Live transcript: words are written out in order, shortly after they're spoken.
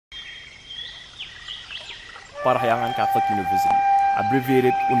Parahyangan Catholic University,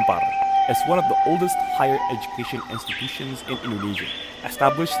 abbreviated Unpar, is one of the oldest higher education institutions in Indonesia,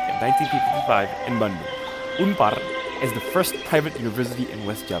 established in 1955 in Bandung. Unpar is the first private university in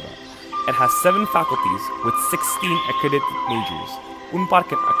West Java. It has 7 faculties with 16 accredited majors. Unpar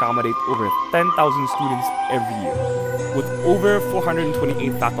can accommodate over 10,000 students every year. With over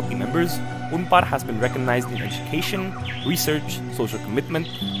 428 faculty members, Unpar has been recognized in education, research, social commitment,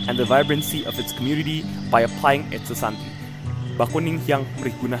 and the vibrancy of its community by applying its sasanti, Bakuning Hyang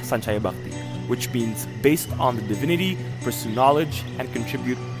Meriguna Sancaya Bakti, which means based on the divinity, pursue knowledge, and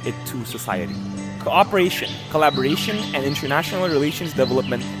contribute it to society. Cooperation, collaboration, and international relations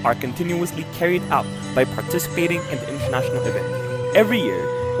development are continuously carried out by participating in the international event. Every year,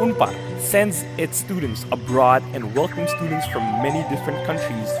 Unpar sends its students abroad and welcomes students from many different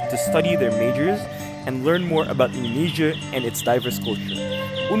countries to study their majors and learn more about Indonesia and its diverse culture.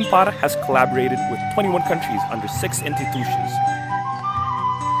 Unpar has collaborated with 21 countries under 6 institutions.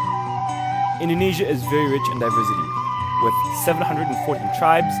 Indonesia is very rich in diversity, with 714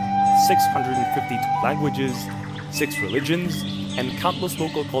 tribes, 652 languages, 6 religions, and countless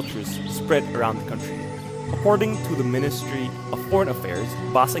local cultures spread around the country. According to the Ministry of Foreign Affairs,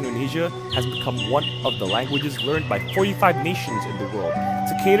 Bahasa Indonesia has become one of the languages learned by 45 nations in the world.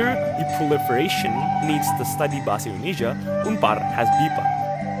 To cater the proliferation needs to study Bahasa Indonesia, Unpar has BIPA,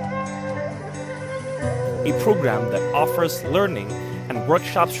 a program that offers learning and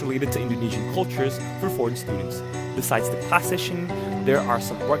workshops related to Indonesian cultures for foreign students. Besides the class session, there are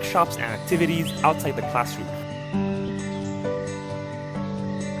some workshops and activities outside the classroom.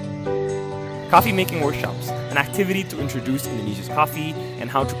 Coffee making workshops, an activity to introduce Indonesia's coffee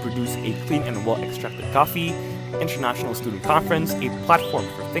and how to produce a clean and well-extracted coffee. International Student Conference, a platform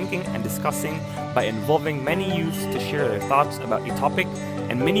for thinking and discussing by involving many youths to share their thoughts about a topic,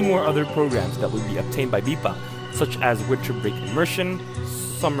 and many more other programs that will be obtained by BIPA, such as winter break immersion,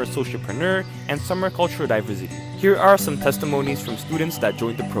 summer socialpreneur, and summer cultural diversity. Here are some testimonies from students that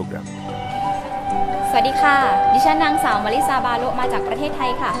joined the program. สวัสดีค่ะ ดิฉันนางสาวมาริซาบาโลมาจากประเทศไท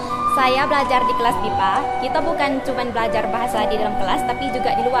ยค่ะ Saya belajar di kelas BIPA. Kita bukan cuma belajar bahasa di dalam kelas, tapi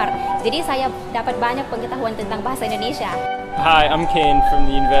juga di luar. Jadi saya dapat banyak pengetahuan tentang bahasa Indonesia. Hi, I'm Kane from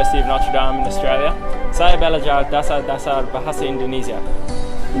the University of Notre Dame in Australia. Saya belajar dasar-dasar bahasa Indonesia.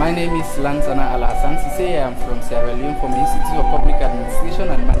 My name is Lansana Al-Hassan Sise. I am from Sierra Leone from the Institute of Public Administration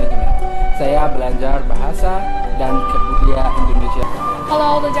and Management. Saya belajar bahasa dan kebudayaan Indonesia.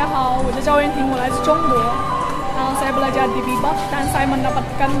 Hello， 大家好，我叫赵燕婷，我来自中国。saya belajar di BIPA dan saya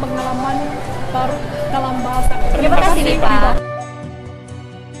mendapatkan pengalaman baru dalam bahasa. Terima kasih BIPA.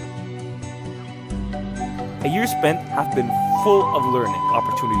 A year spent have been full of learning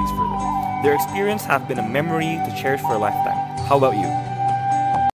opportunities for them. Their experience have been a memory to cherish for a lifetime. How about you?